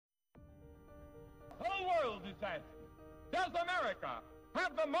asking, does America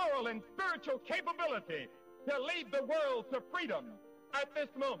have the moral and spiritual capability to lead the world to freedom at this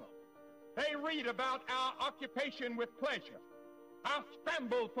moment? They read about our occupation with pleasure, our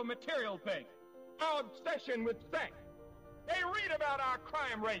scramble for material things, our obsession with sex. They read about our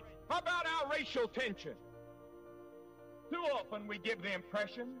crime rate, about our racial tension. Too often we give the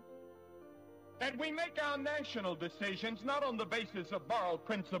impression that we make our national decisions not on the basis of moral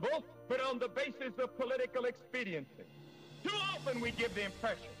principle, but on the basis of political expediency. Too often we give the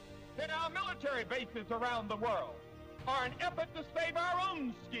impression that our military bases around the world are an effort to save our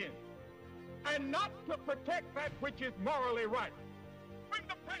own skin and not to protect that which is morally right. When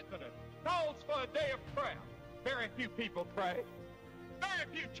the president calls for a day of prayer, very few people pray. Very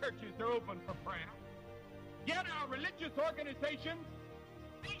few churches are open for prayer. Yet our religious organizations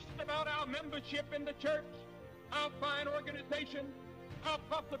boast about our membership in the church, our fine organization, our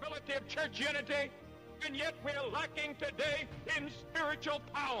possibility of church unity, and yet we're lacking today in spiritual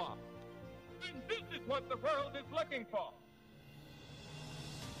power. And this is what the world is looking for.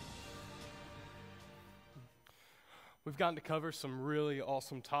 We've gotten to cover some really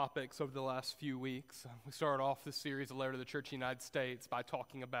awesome topics over the last few weeks. We started off this series, A Letter to the Church of the United States, by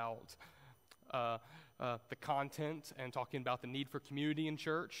talking about the content and talking about the need for community in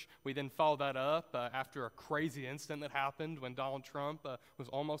church. We then followed that up after a crazy incident that happened when Donald Trump was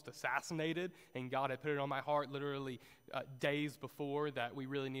almost assassinated, and God had put it on my heart literally days before that we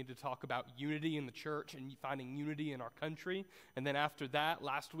really need to talk about unity in the church and finding unity in our country. And then after that,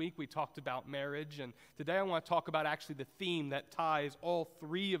 last week we talked about marriage, and today I want to talk about actually the theme that ties all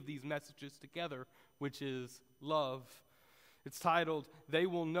three of these messages together, which is love. It's titled, They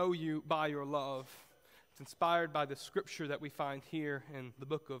Will Know You by Your Love. It's inspired by the scripture that we find here in the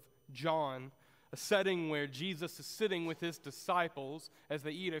book of John, a setting where Jesus is sitting with his disciples as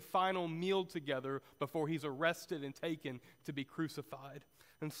they eat a final meal together before he's arrested and taken to be crucified.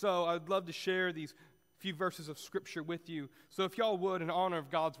 And so I'd love to share these few verses of scripture with you. So if y'all would, in honor of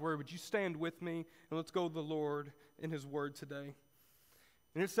God's word, would you stand with me and let's go to the Lord in his word today.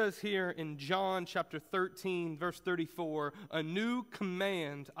 And it says here in John chapter 13, verse 34, a new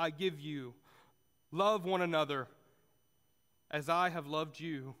command I give you, love one another. As I have loved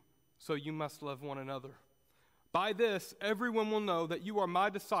you, so you must love one another. By this, everyone will know that you are my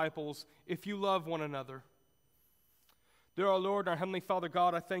disciples if you love one another. Dear our Lord, our Heavenly Father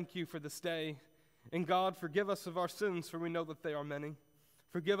God, I thank you for this day. And God, forgive us of our sins, for we know that they are many.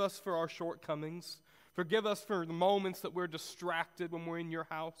 Forgive us for our shortcomings. Forgive us for the moments that we're distracted when we're in your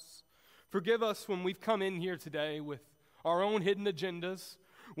house. Forgive us when we've come in here today with our own hidden agendas,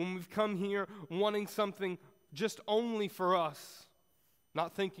 when we've come here wanting something just only for us,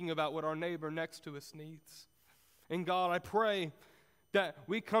 not thinking about what our neighbor next to us needs. And God, I pray that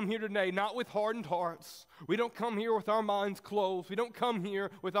we come here today not with hardened hearts. We don't come here with our minds closed. We don't come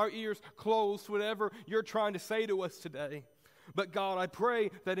here with our ears closed to whatever you're trying to say to us today. But God, I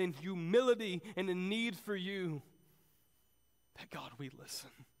pray that in humility and in need for you, that God, we listen.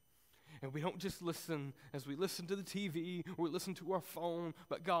 And we don't just listen as we listen to the TV or we listen to our phone,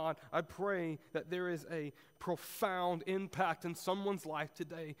 but God, I pray that there is a profound impact in someone's life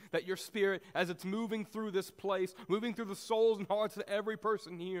today, that your Spirit, as it's moving through this place, moving through the souls and hearts of every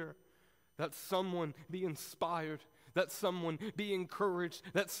person here, that someone be inspired, that someone be encouraged,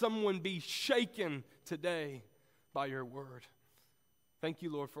 that someone be shaken today by your word. Thank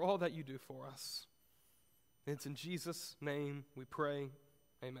you, Lord, for all that you do for us. It's in Jesus' name we pray.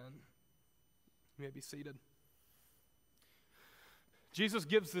 Amen. You may be seated. Jesus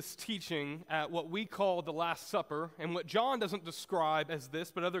gives this teaching at what we call the Last Supper, and what John doesn't describe as this,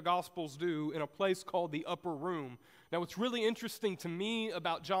 but other Gospels do, in a place called the Upper Room. Now, what's really interesting to me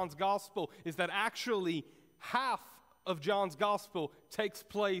about John's Gospel is that actually half of John's Gospel takes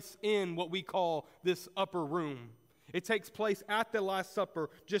place in what we call this Upper Room. It takes place at the Last Supper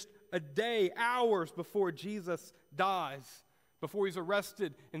just a day, hours before Jesus dies, before he's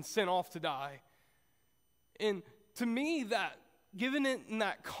arrested and sent off to die. And to me, that given it in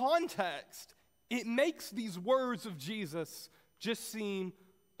that context, it makes these words of Jesus just seem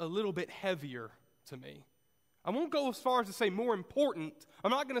a little bit heavier to me. I won't go as far as to say more important.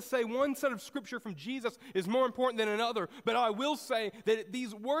 I'm not going to say one set of scripture from Jesus is more important than another, but I will say that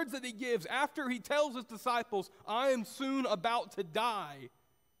these words that he gives after he tells his disciples, I am soon about to die,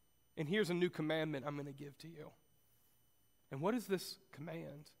 and here's a new commandment I'm going to give to you. And what is this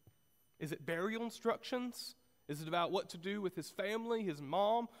command? Is it burial instructions? Is it about what to do with his family, his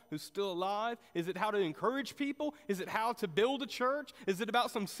mom, who's still alive? Is it how to encourage people? Is it how to build a church? Is it about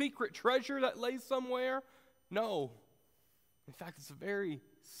some secret treasure that lays somewhere? No. In fact, it's a very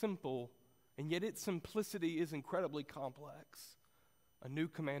simple and yet its simplicity is incredibly complex. A new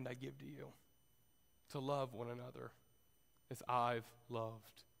command I give to you, to love one another as I've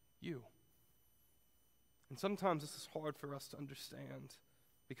loved you. And sometimes this is hard for us to understand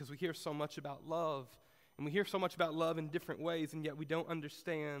because we hear so much about love, and we hear so much about love in different ways, and yet we don't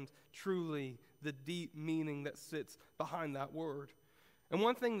understand truly the deep meaning that sits behind that word. And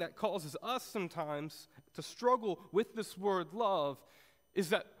one thing that causes us sometimes to struggle with this word love is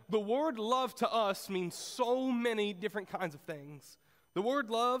that the word love to us means so many different kinds of things. The word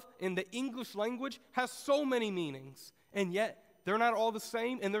love in the English language has so many meanings, and yet they're not all the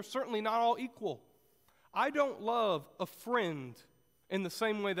same, and they're certainly not all equal. I don't love a friend in the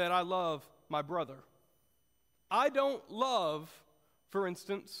same way that I love my brother. I don't love, for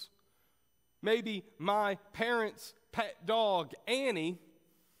instance, maybe my parents' pet dog, Annie,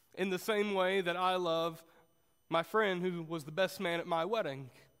 in the same way that I love my friend who was the best man at my wedding.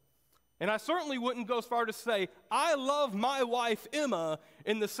 And I certainly wouldn't go as far to say, I love my wife, Emma,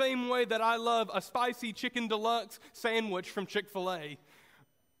 in the same way that I love a spicy chicken deluxe sandwich from Chick-fil-A.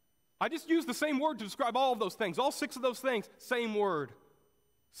 I just use the same word to describe all of those things. All 6 of those things, same word.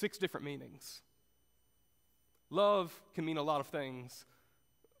 6 different meanings. Love can mean a lot of things,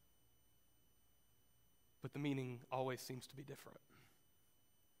 but the meaning always seems to be different.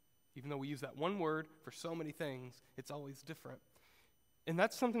 Even though we use that one word for so many things, it's always different. And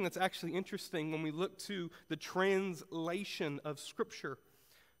that's something that's actually interesting when we look to the translation of Scripture.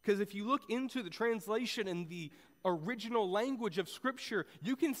 Because if you look into the translation in the original language of Scripture,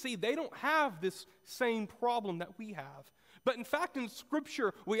 you can see they don't have this same problem that we have. But in fact, in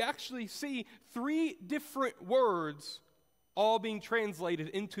Scripture, we actually see 3 different words all being translated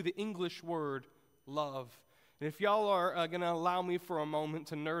into the English word love. And if y'all are going to allow me for a moment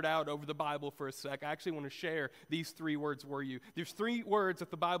to nerd out over the Bible for a sec, I actually want to share these 3 words with you. There's 3 words that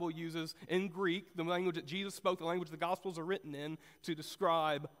the Bible uses in Greek, the language that Jesus spoke, the language the Gospels are written in, to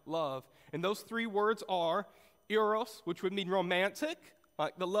describe love. And those 3 words are eros, which would mean romantic,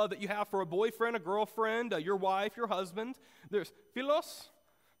 like the love that you have for a boyfriend, a girlfriend, your wife, your husband. There's philos,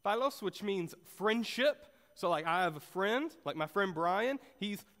 which means friendship. So like I have a friend, like my friend Brian,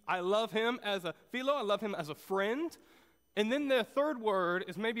 I love him as a philo, I love him as a friend. And then the third word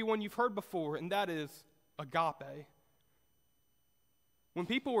is maybe one you've heard before, and that is agape. When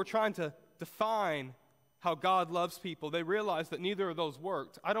people were trying to define how God loves people, they realized that neither of those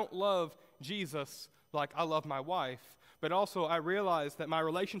worked. I don't love Jesus like I love my wife, but also I realize that my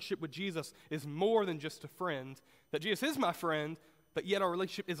relationship with Jesus is more than just a friend, that Jesus is my friend, but yet our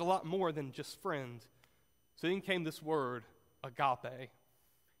relationship is a lot more than just friend. So then came this word, agape,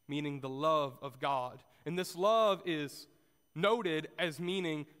 meaning the love of God. And this love is noted as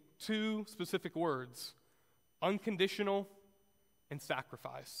meaning 2 specific words, unconditional and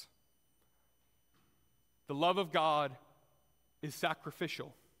sacrifice. The love of God is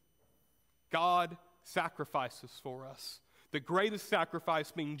sacrificial. God sacrifices for us. The greatest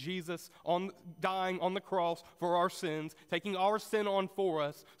sacrifice being Jesus dying on the cross for our sins, taking our sin on for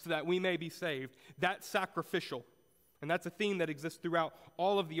us so that we may be saved. That's sacrificial. And that's a theme that exists throughout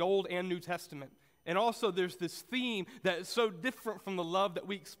all of the Old and New Testament. And also there's this theme that is so different from the love that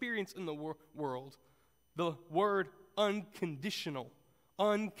we experience in the world. The word unconditional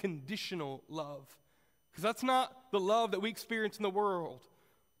love. Because that's not the love that we experience in the world.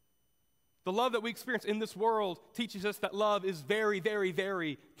 The love that we experience in this world teaches us that love is very, very,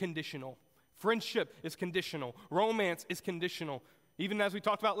 very conditional. Friendship is conditional. Romance is conditional. Even as we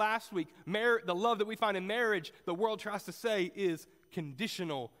talked about last week, the love that we find in marriage, the world tries to say is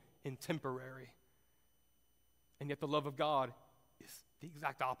conditional and temporary. And yet the love of God is the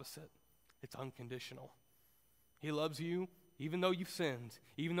exact opposite. It's unconditional. He loves you even though you've sinned,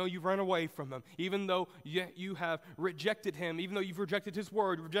 even though you've run away from him, even though you have rejected him, even though you've rejected his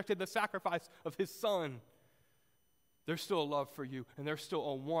word, rejected the sacrifice of his son. There's still a love for you, and there's still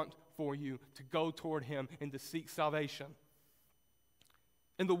a want for you to go toward him and to seek salvation.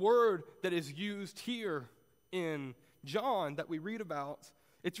 And the word that is used here in John that we read about,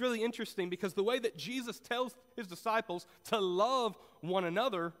 it's really interesting because the way that Jesus tells his disciples to love one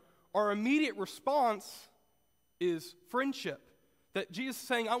another, our immediate response is friendship. That Jesus is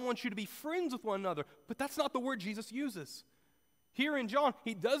saying, I want you to be friends with one another. But that's not the word Jesus uses. Here in John,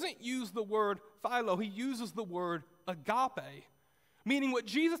 he doesn't use the word philo. He uses the word agape. Meaning what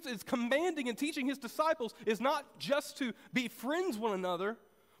Jesus is commanding and teaching his disciples is not just to be friends with one another,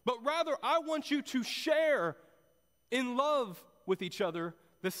 but rather I want you to share in love with each other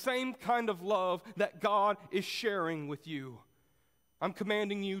the same kind of love that God is sharing with you. I'm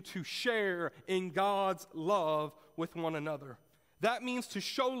commanding you to share in God's love with one another. That means to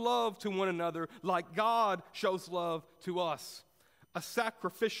show love to one another like God shows love to us. A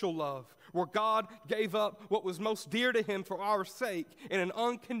sacrificial love, where God gave up what was most dear to him for our sake, in an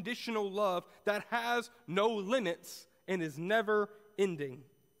unconditional love that has no limits and is never ending.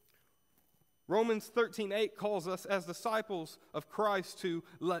 Romans 13:8 calls us as disciples of Christ to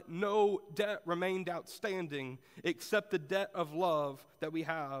let no debt remain outstanding except the debt of love that we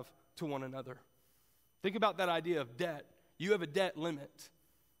have to one another. Think about that idea of debt. You have a debt limit.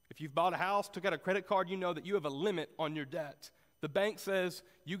 If you've bought a house, took out a credit card, you know that you have a limit on your debt. The bank says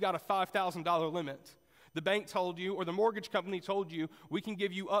you got a $5,000 limit. The bank told you, or the mortgage company told you, we can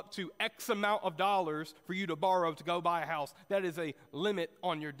give you up to X amount of dollars for you to borrow to go buy a house. That is a limit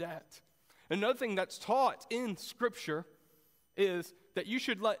on your debt. Another thing that's taught in Scripture is that you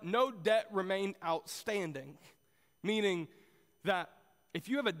should let no debt remain outstanding, meaning that if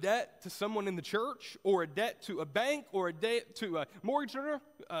you have a debt to someone in the church, or a debt to a bank, or a debt to a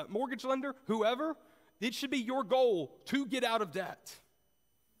mortgage lender, whoever, it should be your goal to get out of debt.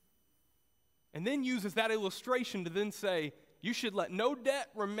 And then uses that illustration to then say, you should let no debt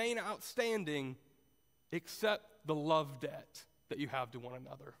remain outstanding except the love debt that you have to one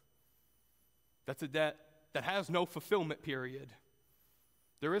another. That's a debt that has no fulfillment period.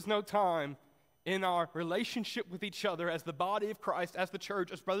 There is no time in our relationship with each other as the body of Christ, as the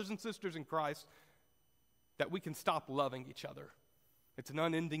church, as brothers and sisters in Christ, that we can stop loving each other. It's an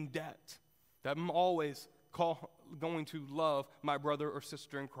unending debt that I'm always going to love my brother or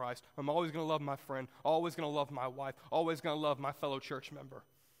sister in Christ. I'm always going to love my friend, always going to love my wife, always going to love my fellow church member.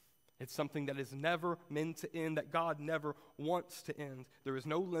 It's something that is never meant to end, that God never wants to end. There is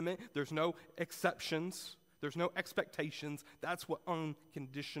no limit. There's no exceptions. There's no expectations. That's what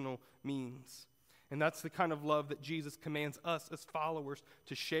unconditional means. And that's the kind of love that Jesus commands us as followers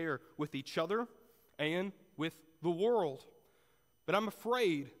to share with each other and with the world. But I'm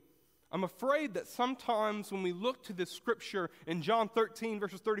afraid that sometimes when we look to this scripture in John 13,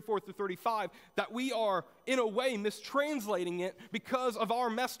 verses 34 through 35, that we are, in a way, mistranslating it because of our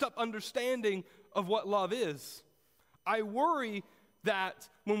messed up understanding of what love is. I worry that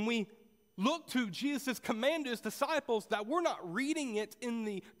when we look to Jesus' command to his disciples, that we're not reading it in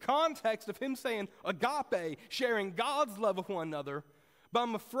the context of him saying agape, sharing God's love with one another, but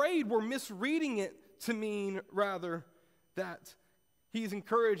I'm afraid we're misreading it to mean, rather, that he's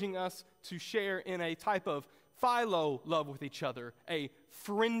encouraging us to share in a type of philo love with each other, a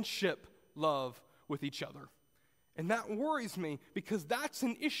friendship love with each other. And that worries me because that's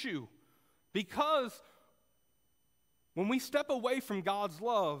an issue. Because when we step away from God's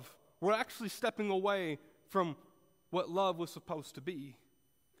love, we're actually stepping away from what love was supposed to be.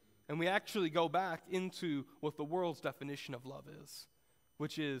 And we actually go back into what the world's definition of love is,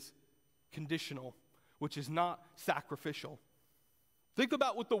 which is conditional, which is not sacrificial. Think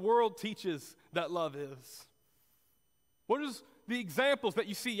about what the world teaches that love is. What is the examples that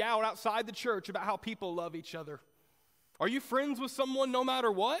you see outside the church about how people love each other? Are you friends with someone no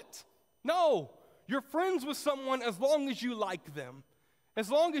matter what? No. You're friends with someone as long as you like them, as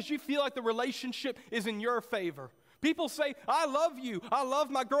long as you feel like the relationship is in your favor. People say, I love you. I love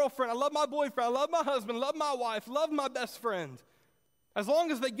my girlfriend. I love my boyfriend. I love my husband. Love my wife. Love my best friend. As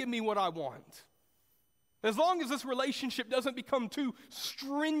long as they give me what I want. As long as this relationship doesn't become too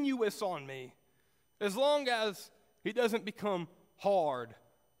strenuous on me. As long as it doesn't become hard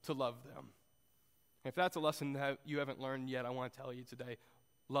to love them. If that's a lesson that you haven't learned yet, I want to tell you today,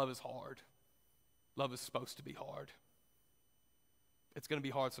 love is hard. Love is supposed to be hard. It's going to be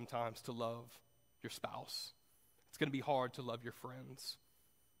hard sometimes to love your spouse. It's going to be hard to love your friends.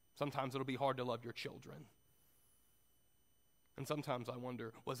 Sometimes it'll be hard to love your children. And sometimes I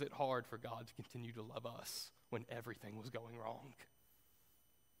wonder, was it hard for God to continue to love us when everything was going wrong?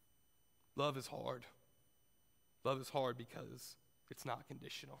 Love is hard. Love is hard because it's not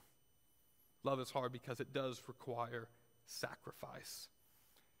conditional. Love is hard because it does require sacrifice.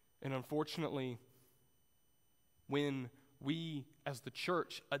 And unfortunately, when we as the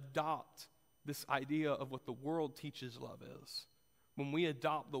church adopt this idea of what the world teaches love is, when we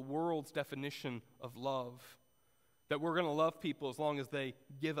adopt the world's definition of love, that we're going to love people as long as they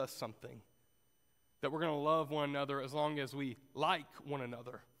give us something, that we're going to love one another as long as we like one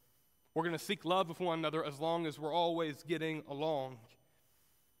another, we're going to seek love with one another as long as we're always getting along.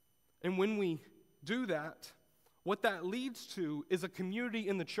 And when we do that, what that leads to is a community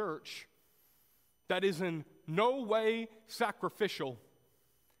in the church that is in no way sacrificial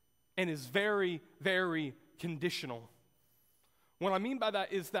and is very, very conditional. What I mean by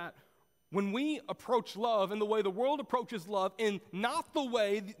that is that when we approach love in the way the world approaches love, and not the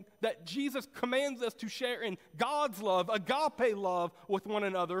way that Jesus commands us to share in God's love, agape love with one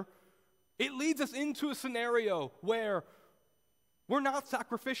another, it leads us into a scenario where we're not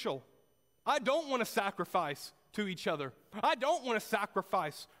sacrificial. I don't want to sacrifice to each other. I don't want to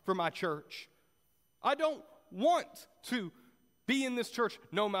sacrifice for my church. I don't want to be in this church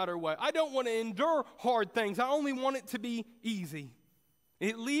no matter what. I don't want to endure hard things. I only want it to be easy.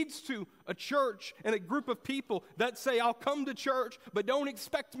 It leads to a church and a group of people that say, I'll come to church, but don't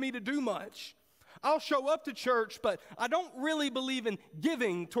expect me to do much. I'll show up to church, but I don't really believe in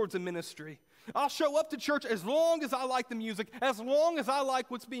giving towards a ministry. I'll show up to church as long as I like the music, as long as I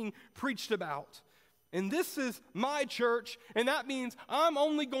like what's being preached about. And this is my church, and that means I'm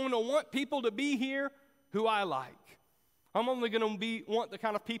only going to want people to be here who I like. I'm only going to want the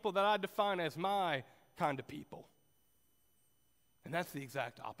kind of people that I define as my kind of people. And that's the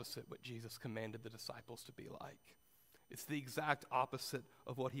exact opposite what Jesus commanded the disciples to be like. It's the exact opposite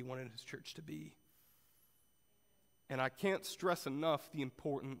of what he wanted his church to be. And I can't stress enough the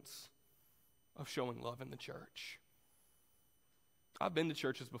importance of showing love in the church. I've been to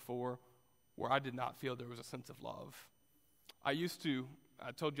churches before where I did not feel there was a sense of love.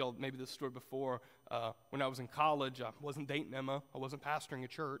 I told y'all maybe this story before, when I was in college, I wasn't dating Emma, I wasn't pastoring a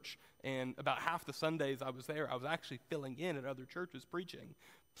church, and about half the Sundays I was there, I was actually filling in at other churches preaching.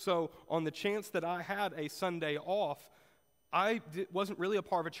 So on the chance that I had a Sunday off, I wasn't really a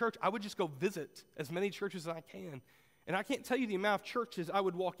part of a church. I would just go visit as many churches as I can. And I can't tell you the amount of churches I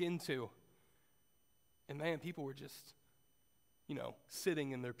would walk into. And man, people were just,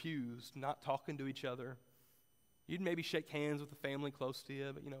 sitting in their pews, not talking to each other. You'd maybe shake hands with the family close to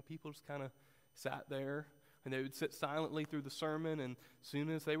you, but people just kind of sat there, and they would sit silently through the sermon, and as soon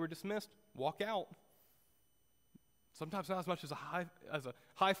as they were dismissed, walk out. Sometimes not as much as a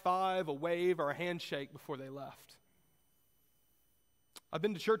high five, a wave, or a handshake before they left. I've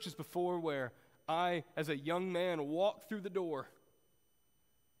been to churches before where I, as a young man, walked through the door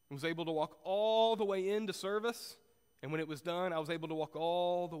and was able to walk all the way into service, and when it was done, I was able to walk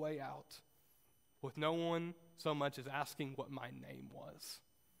all the way out with no one so much as asking what my name was.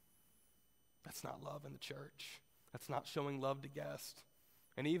 That's not love in the church. That's not showing love to guests.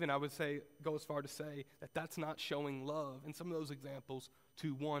 And even I would go as far to say that that's not showing love in some of those examples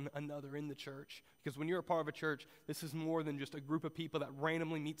to one another in the church. Because when you're a part of a church, this is more than just a group of people that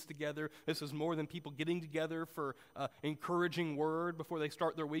randomly meets together. This is more than people getting together for an encouraging word before they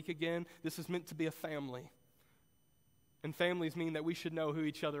start their week again. This is meant to be a family. And families mean that we should know who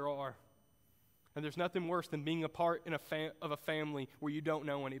each other are. And there's nothing worse than being a part of a family where you don't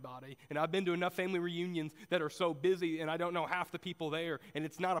know anybody. And I've been to enough family reunions that are so busy and I don't know half the people there, and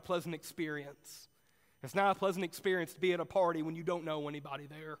it's not a pleasant experience. It's not a pleasant experience to be at a party when you don't know anybody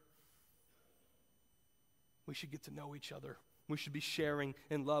there. We should get to know each other. We should be sharing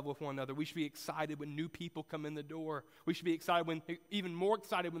in love with one another. We should be excited when new people come in the door. We should be even more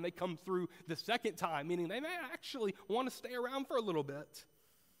excited when they come through the second time, meaning they may actually want to stay around for a little bit.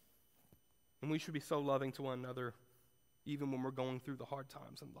 And we should be so loving to one another even when we're going through the hard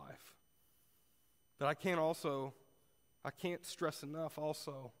times in life. But I can't stress enough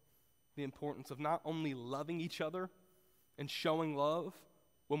also the importance of not only loving each other and showing love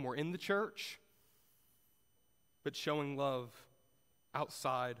when we're in the church, but showing love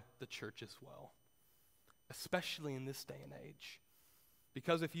outside the church as well, especially in this day and age.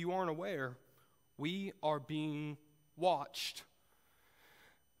 Because if you aren't aware, we are being watched.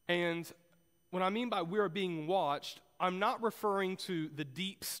 And what I mean by we are being watched, I'm not referring to the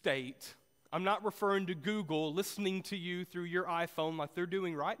deep state. I'm not referring to Google listening to you through your iPhone like they're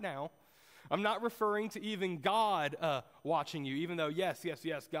doing right now. I'm not referring to even God watching you, even though, yes,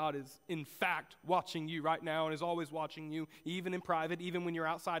 God is in fact watching you right now and is always watching you, even in private, even when you're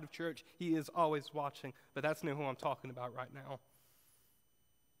outside of church, he is always watching. But that's not who I'm talking about right now.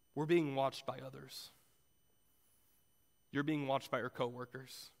 We're being watched by others. You're being watched by your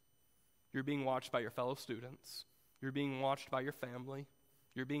coworkers. You're being watched by your fellow students. You're being watched by your family.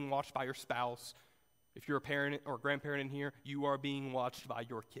 You're being watched by your spouse. If you're a parent or a grandparent in here, you are being watched by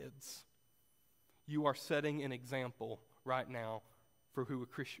your kids. You are setting an example right now for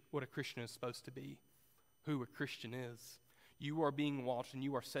what a Christian is supposed to be, who a Christian is. You are being watched, and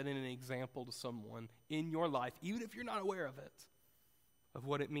you are setting an example to someone in your life, even if you're not aware of it, of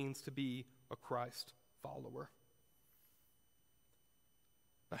what it means to be a Christ follower.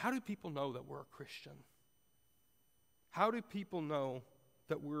 But how do people know that we're a Christian? How do people know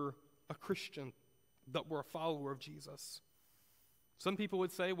that we're a Christian, that we're a follower of Jesus? Some people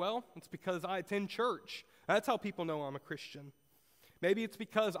would say, well, it's because I attend church. That's how people know I'm a Christian. Maybe it's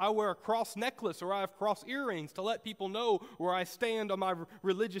because I wear a cross necklace or I have cross earrings to let people know where I stand on my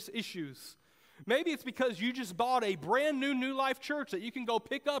religious issues. Maybe it's because you just bought a brand new Life Church that you can go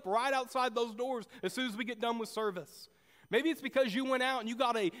pick up right outside those doors as soon as we get done with service. Maybe it's because you went out and you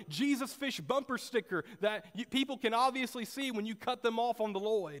got a Jesus Fish bumper sticker that people can obviously see when you cut them off on the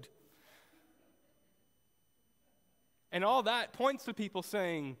Lloyd. And all that points to people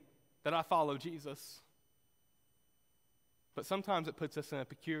saying that I follow Jesus. But sometimes it puts us in a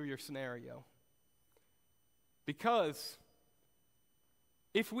peculiar scenario. Because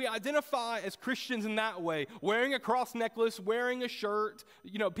if we identify as Christians in that way, wearing a cross necklace, wearing a shirt,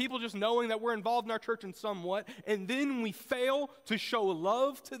 people just knowing that we're involved in our church in somewhat, and then we fail to show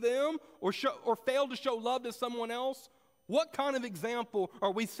love to them or fail to show love to someone else, what kind of example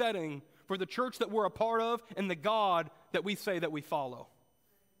are we setting for the church that we're a part of and the God that we say that we follow?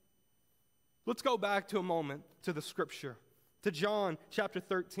 Let's go back to a moment to the scripture, to John chapter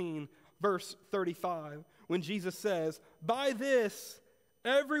 13, verse 35, when Jesus says, "By this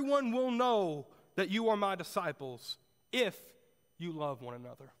everyone will know that you are my disciples if you love one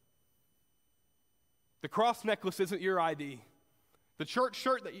another." The cross necklace isn't your ID. The church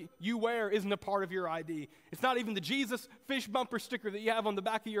shirt that you wear isn't a part of your ID. It's not even the Jesus Fish bumper sticker that you have on the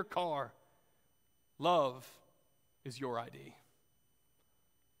back of your car. Love is your ID.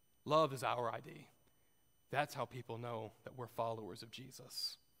 Love is our ID. That's how people know that we're followers of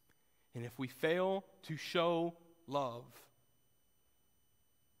Jesus. And if we fail to show love,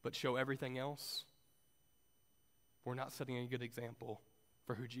 but show everything else, we're not setting a good example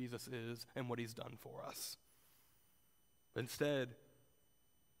for who Jesus is and what he's done for us. But instead,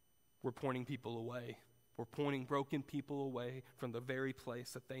 we're pointing people away. We're pointing broken people away from the very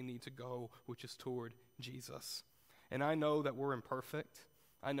place that they need to go, which is toward Jesus. And I know that we're imperfect.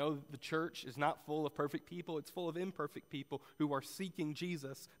 I know the church is not full of perfect people. It's full of imperfect people who are seeking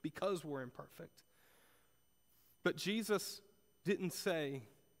Jesus because we're imperfect. But Jesus didn't say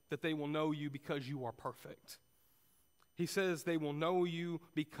that they will know you because you are perfect. He says they will know you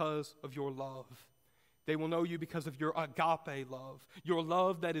because of your love. They will know you because of your agape love, your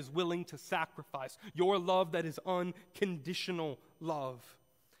love that is willing to sacrifice, your love that is unconditional love.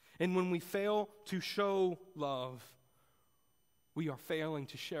 And when we fail to show love, we are failing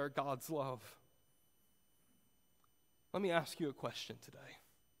to share God's love. Let me ask you a question today.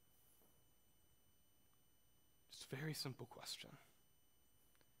 Just a very simple question.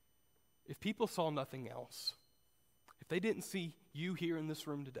 If people saw nothing else, if they didn't see you here in this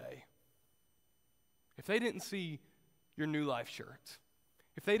room today, if they didn't see your New Life shirt,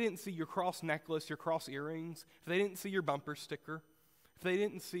 if they didn't see your cross necklace, your cross earrings, if they didn't see your bumper sticker, if they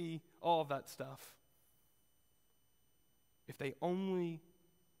didn't see all of that stuff, if they only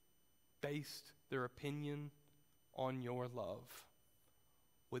based their opinion on your love,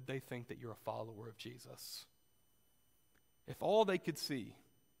 would they think that you're a follower of Jesus? If all they could see,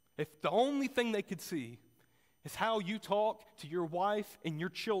 if the only thing they could see is how you talk to your wife and your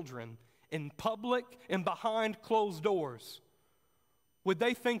children in public and behind closed doors, would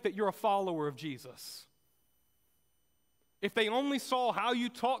they think that you're a follower of Jesus? If they only saw how you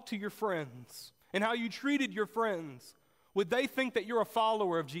talk to your friends and how you treated your friends, would they think that you're a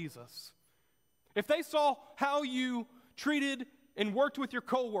follower of Jesus? If they saw how you treated and worked with your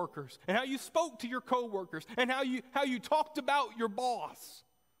coworkers and how you spoke to your coworkers and how you talked about your boss,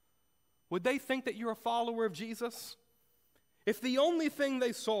 would they think that you're a follower of Jesus? If the only thing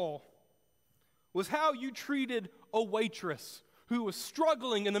they saw was how you treated a waitress who was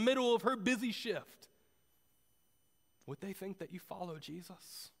struggling in the middle of her busy shift, would they think that you follow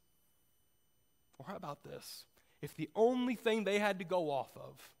Jesus? Or how about this? If the only thing they had to go off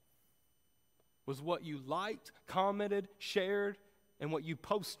of was what you liked, commented, shared, and what you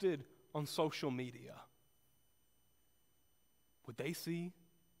posted on social media, would they see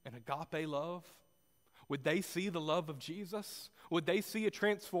an agape love? Would they see the love of Jesus? Would they see a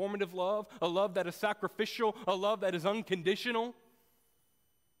transformative love, a love that is sacrificial, a love that is unconditional?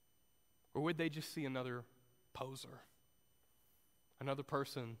 Or would they just see another poser, another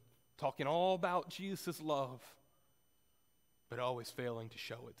person talking all about Jesus' love, but always failing to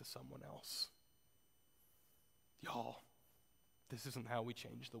show it to someone else? Y'all, this isn't how we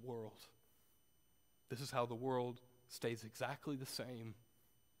change the world. This is how the world stays exactly the same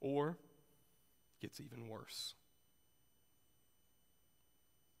or gets even worse.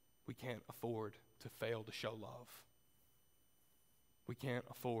 We can't afford to fail to show love. We can't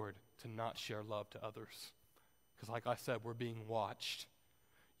afford to not share love to others. Because like I said, we're being watched.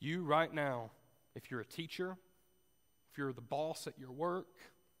 You right now, if you're a teacher, if you're the boss at your work,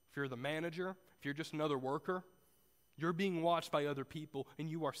 if you're the manager, if you're just another worker, You're being watched by other people, and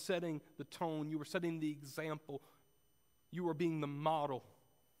you are setting the tone. You are setting the example. You are being the model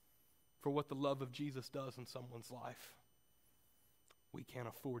for what the love of Jesus does in someone's life. We can't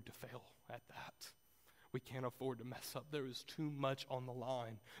afford to fail at that. We can't afford to mess up. There is too much on the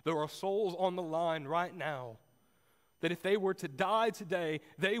line. There are souls on the line right now that if they were to die today,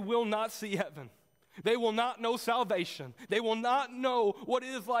 they will not see heaven. They will not know salvation. They will not know what it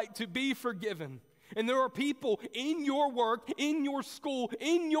is like to be forgiven. And there are people in your work, in your school,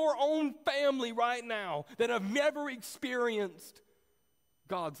 in your own family right now that have never experienced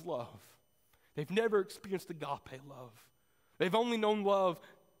God's love. They've never experienced agape love. They've only known love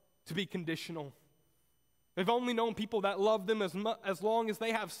to be conditional. They've only known people that love them as long as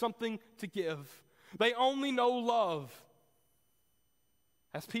they have something to give. They only know love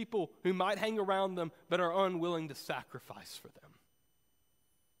as people who might hang around them but are unwilling to sacrifice for them.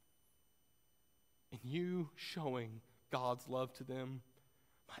 And you showing God's love to them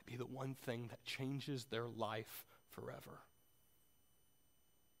might be the one thing that changes their life forever.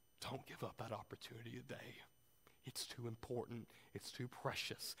 Don't give up that opportunity today. It's too important. It's too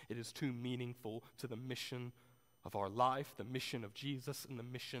precious. It is too meaningful to the mission of our life, the mission of Jesus, and the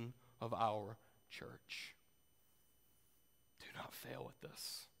mission of our church. Do not fail at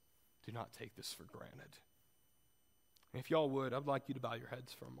this. Do not take this for granted. And if y'all would, I'd like you to bow your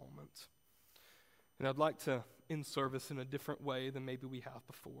heads for a moment. And I'd like to end service in a different way than maybe we have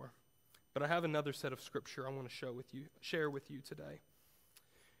before. But I have another set of scripture I want to share with you today.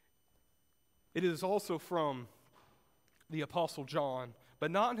 It is also from the Apostle John,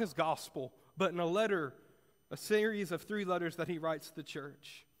 but not in his gospel, but in a letter, a series of 3 letters that he writes to the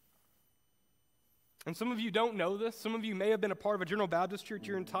church. And some of you don't know this. Some of you may have been a part of a General Baptist church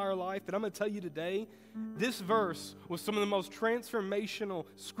your entire life, but I'm going to tell you today, this verse was some of the most transformational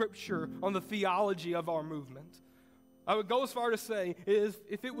scripture on the theology of our movement. I would go as far to say,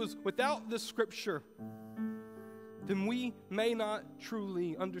 if it was without this scripture, then we may not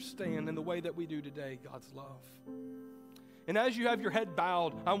truly understand in the way that we do today God's love. And as you have your head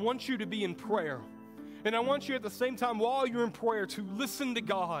bowed, I want you to be in prayer. And I want you at the same time, while you're in prayer, to listen to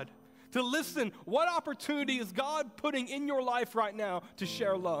God. To listen, what opportunity is God putting in your life right now to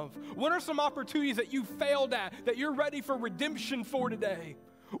share love? What are some opportunities that you failed at that you're ready for redemption for today?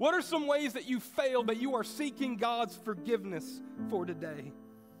 What are some ways that you failed that you are seeking God's forgiveness for today?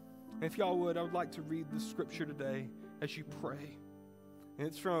 And if y'all would, I would like to read the scripture today as you pray. And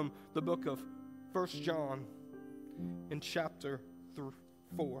it's from the book of 1 John in chapter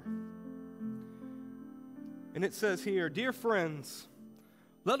 4. And it says here, "Dear friends,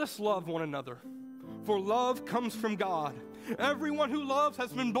 let us love one another, for love comes from God. Everyone who loves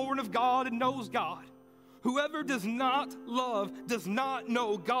has been born of God and knows God. Whoever does not love does not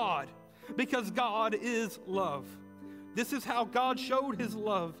know God, because God is love. This is how God showed his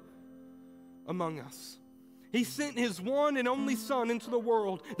love among us. He sent his one and only Son into the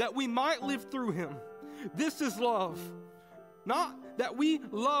world that we might live through him. This is love. Not that we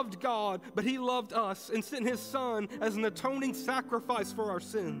loved God, but he loved us and sent his Son as an atoning sacrifice for our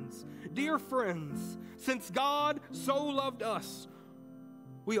sins. Dear friends, since God so loved us,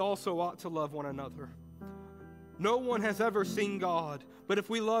 we also ought to love one another. No one has ever seen God, but if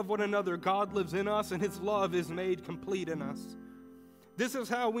we love one another, God lives in us and his love is made complete in us. This is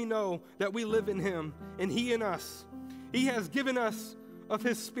how we know that we live in him and he in us. He has given us of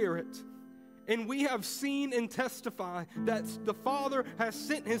his Spirit. And we have seen and testify that the Father has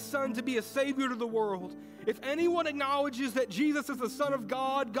sent his Son to be a Savior to the world. If anyone acknowledges that Jesus is the Son of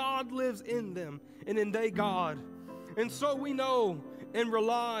God, God lives in them, and in they God. And so we know and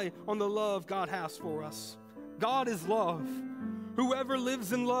rely on the love God has for us. God is love. Whoever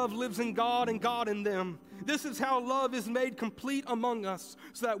lives in love lives in God and God in them. This is how love is made complete among us,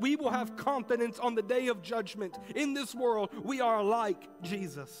 so that we will have confidence on the day of judgment. In this world, we are like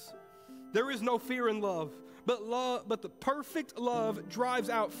Jesus. There is no fear in love, but the perfect love drives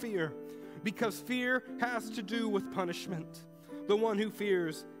out fear, because fear has to do with punishment. The one who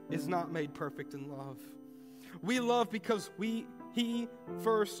fears is not made perfect in love. We love because he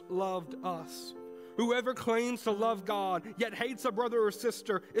first loved us. Whoever claims to love God, yet hates a brother or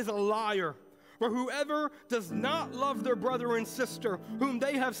sister, is a liar. For whoever does not love their brother and sister whom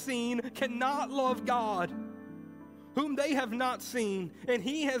they have seen cannot love God, whom they have not seen. And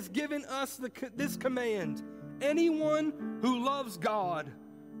he has given us this command: anyone who loves God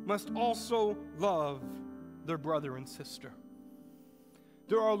must also love their brother and sister.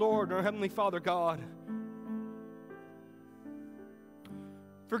 Dear our Lord and our Heavenly Father God,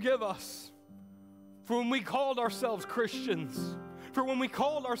 forgive us for when we called ourselves Christians. For when we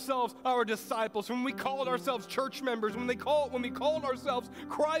called ourselves our disciples, when we called ourselves church members, when we called ourselves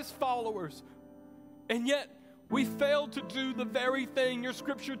Christ followers, and yet we failed to do the very thing your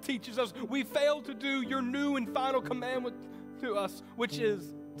scripture teaches us. We failed to do your new and final commandment to us, which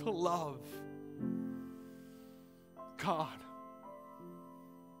is to love. God,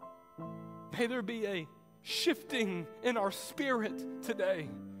 may there be a shifting in our spirit today.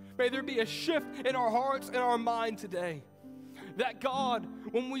 May there be a shift in our hearts and our mind today. That God,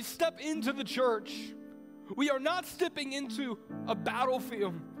 when we step into the church, we are not stepping into a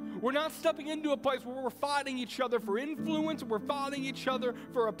battlefield. We're not stepping into a place where we're fighting each other for influence, we're fighting each other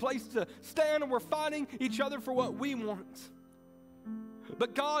for a place to stand, and we're fighting each other for what we want.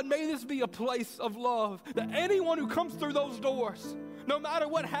 But God, may this be a place of love, that anyone who comes through those doors, no matter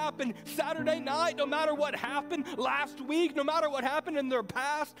what happened Saturday night, no matter what happened last week, no matter what happened in their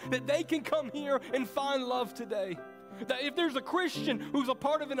past, that they can come here and find love today. That if there's a Christian who's a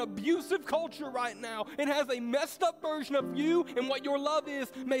part of an abusive culture right now and has a messed up version of you and what your love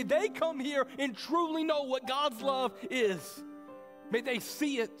is, may they come here and truly know what God's love is. May they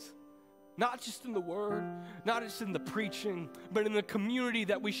see it, not just in the word, not just in the preaching, but in the community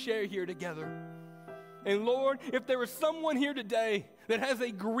that we share here together. And Lord, if there is someone here today that has a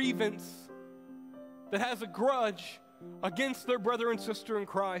grievance, that has a grudge against their brother and sister in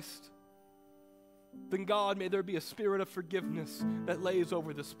Christ, then God, may there be a spirit of forgiveness that lays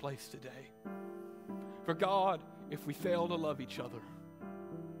over this place today. For God, if we fail to love each other,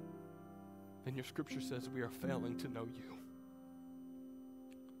 then your scripture says we are failing to know you.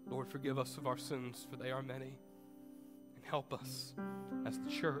 Lord, forgive us of our sins, for they are many. And help us as the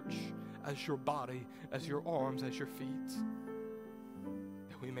church, as your body, as your arms, as your feet,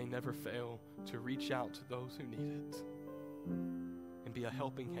 that we may never fail to reach out to those who need it and be a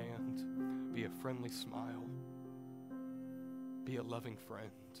helping hand, be a friendly smile, be a loving friend.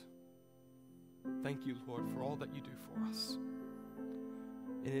 Thank you, Lord, for all that you do for us.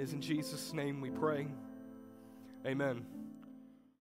 It is in Jesus' name we pray. Amen.